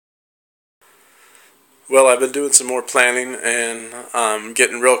Well, I've been doing some more planning and I'm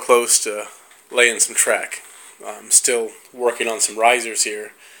getting real close to laying some track. I'm still working on some risers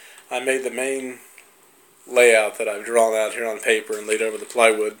here. I made the main layout that I've drawn out here on paper and laid over the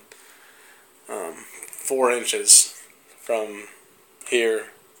plywood 4 inches from here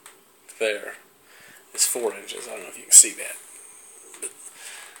to there. It's 4 inches. I don't know if you can see that.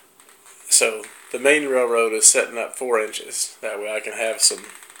 So the main railroad is setting up 4 inches. That way I can have some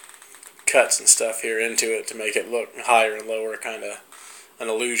cuts and stuff here into it to make it look higher and lower, kind of an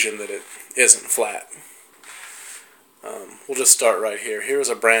illusion that it isn't flat. We'll just start right here. Here's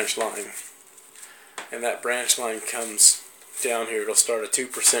a branch line, and that branch line comes down here. It'll start a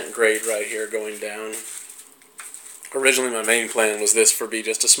 2% grade right here going down. Originally my main plan was this for be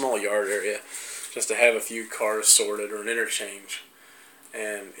just a small yard area, just to have a few cars sorted or an interchange,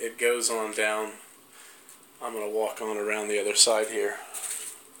 and it goes on down. I'm going to walk on around the other side here,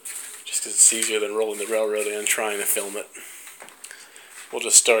 just because it's easier than rolling the railroad in and trying to film it. We'll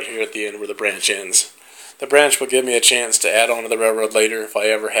just start here at the end where the branch ends. The branch will give me a chance to add on to the railroad later if I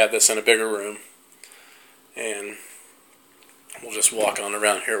ever had this in a bigger room. And we'll just walk on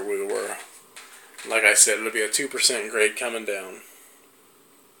around here where we were. Like I said, it'll be a 2% grade coming down.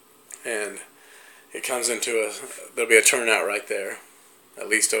 And it comes into there'll be a turnout right there. At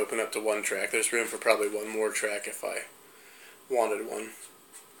least open up to 1 track. There's room for probably 1 more track if I wanted one.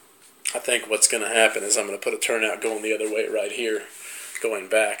 I think what's going to happen is I'm going to put a turnout going the other way right here, going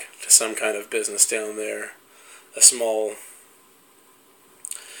back to some kind of business down there. A small,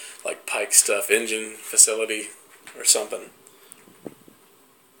 like Pike Stuff engine facility or something.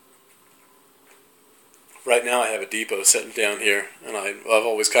 Right now I have a depot sitting down here, and I've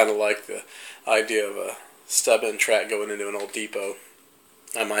always kind of liked the idea of a stub-in track going into an old depot.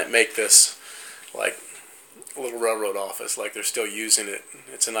 I might make this like a little railroad office, like they're still using it.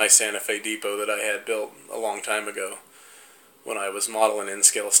 It's a nice Santa Fe depot that I had built a long time ago when I was modeling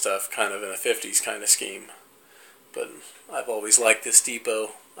in-scale stuff, kind of in a 50s kind of scheme. But I've always liked this depot.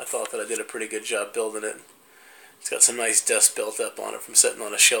 I thought that I did a pretty good job building it. It's got some nice dust built up on it from sitting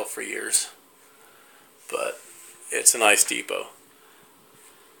on a shelf for years. But it's a nice depot.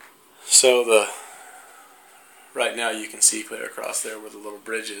 So right now you can see clear across there where the little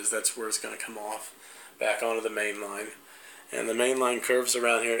bridge is. That's where it's going to come off back onto the main line. And the main line curves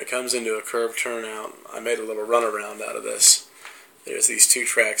around here and it comes into a curved turnout. I made a little runaround out of this. There's these 2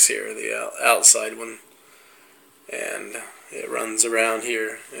 tracks here, the outside one, and it runs around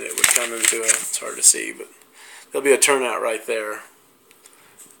here and it would come into it's hard to see, but there'll be a turnout right there.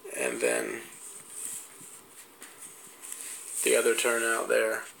 And then the other turnout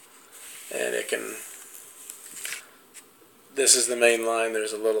there, and it can, this is the main line.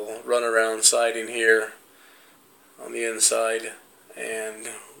 There's a little runaround siding here on the inside, and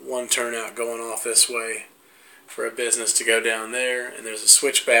 1 turnout going off this way for a business to go down there, and there's a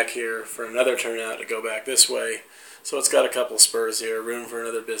switch back here for another turnout to go back this way. So it's got a couple spurs here, room for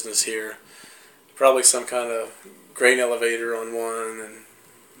another business here, probably some kind of grain elevator on one, and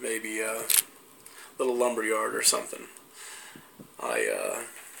maybe a little lumber yard or something. I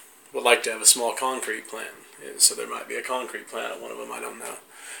would like to have a small concrete plant, so there might be a concrete plant at one of them, I don't know.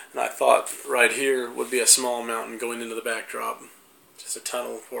 And I thought right here would be a small mountain going into the backdrop, just a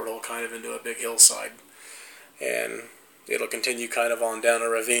tunnel portal kind of into a big hillside. And it'll continue kind of on down a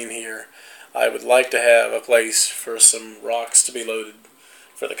ravine here. I would like to have a place for some rocks to be loaded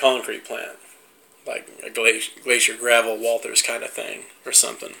for the concrete plant, like a glacier gravel Walthers kind of thing or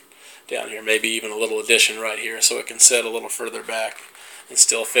something down here. Maybe even a little addition right here so it can sit a little further back and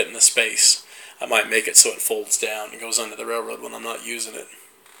still fit in the space. I might make it so it folds down and goes under the railroad when I'm not using it.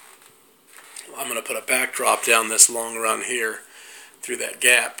 I'm going to put a backdrop down this long run here through that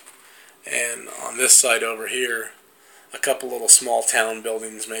gap, and on this side over here a couple little small town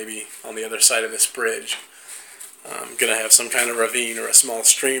buildings maybe on the other side of this bridge. I'm going to have some kind of ravine or a small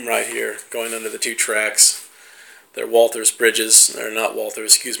stream right here going under the 2 tracks. They're Walthers bridges, they're not Walthers,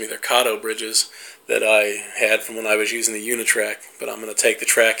 excuse me, they're Cotto bridges that I had from when I was using the Unitrack, but I'm going to take the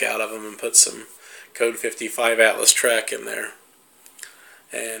track out of them and put some Code 55 Atlas track in there.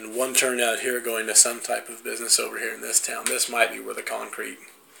 And 1 turnout here going to some type of business over here in this town. This might be where the concrete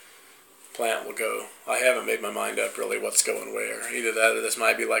plant will go. I haven't made my mind up really what's going where. Either that or this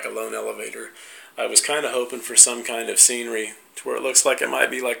might be like a lone elevator. I was kind of hoping for some kind of scenery to where it looks like it might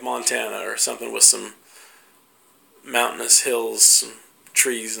be like Montana or something with some mountainous hills, some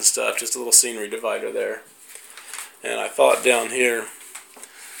trees and stuff, just a little scenery divider there. And I thought down here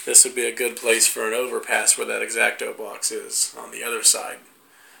this would be a good place for an overpass where that X-Acto box is on the other side.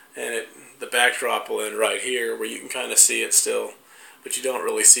 And the backdrop will end right here where you can kind of see it still, but you don't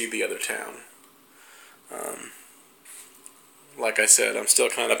really see the other town. Like I said, I'm still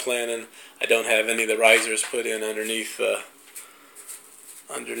kind of planning. I don't have any of the risers put in underneath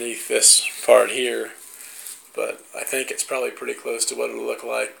this part here, but I think it's probably pretty close to what it'll look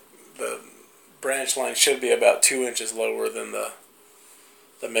like. The branch line should be about 2 inches lower than the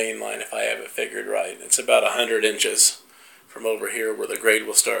main line if I have it figured right. It's about 100 inches from over here where the grade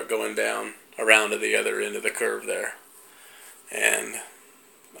will start going down around to the other end of the curve there. And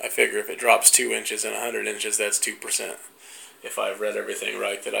I figure if it drops 2 inches and 100 inches, that's 2%. If I've read everything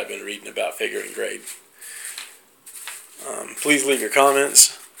right that I've been reading about figuring grade. Please leave your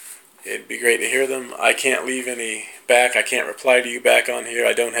comments. It'd be great to hear them. I can't leave any back. I can't reply to you back on here.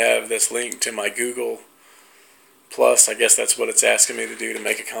 I don't have this link to my Google Plus. I guess that's what it's asking me to do, to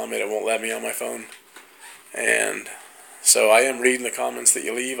make a comment. It won't let me on my phone. And so I am reading the comments that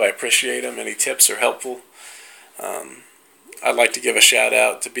you leave. I appreciate them. Any tips are helpful. I'd like to give a shout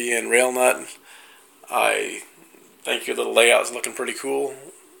out to BN Railnut. I think your little layout is looking pretty cool.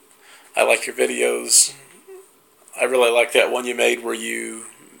 I like your videos. I really like that one you made where you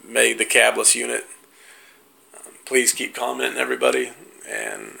made the cabless unit. Please keep commenting, everybody,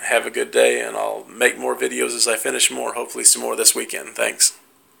 and have a good day, and I'll make more videos as I finish more, hopefully some more this weekend. Thanks.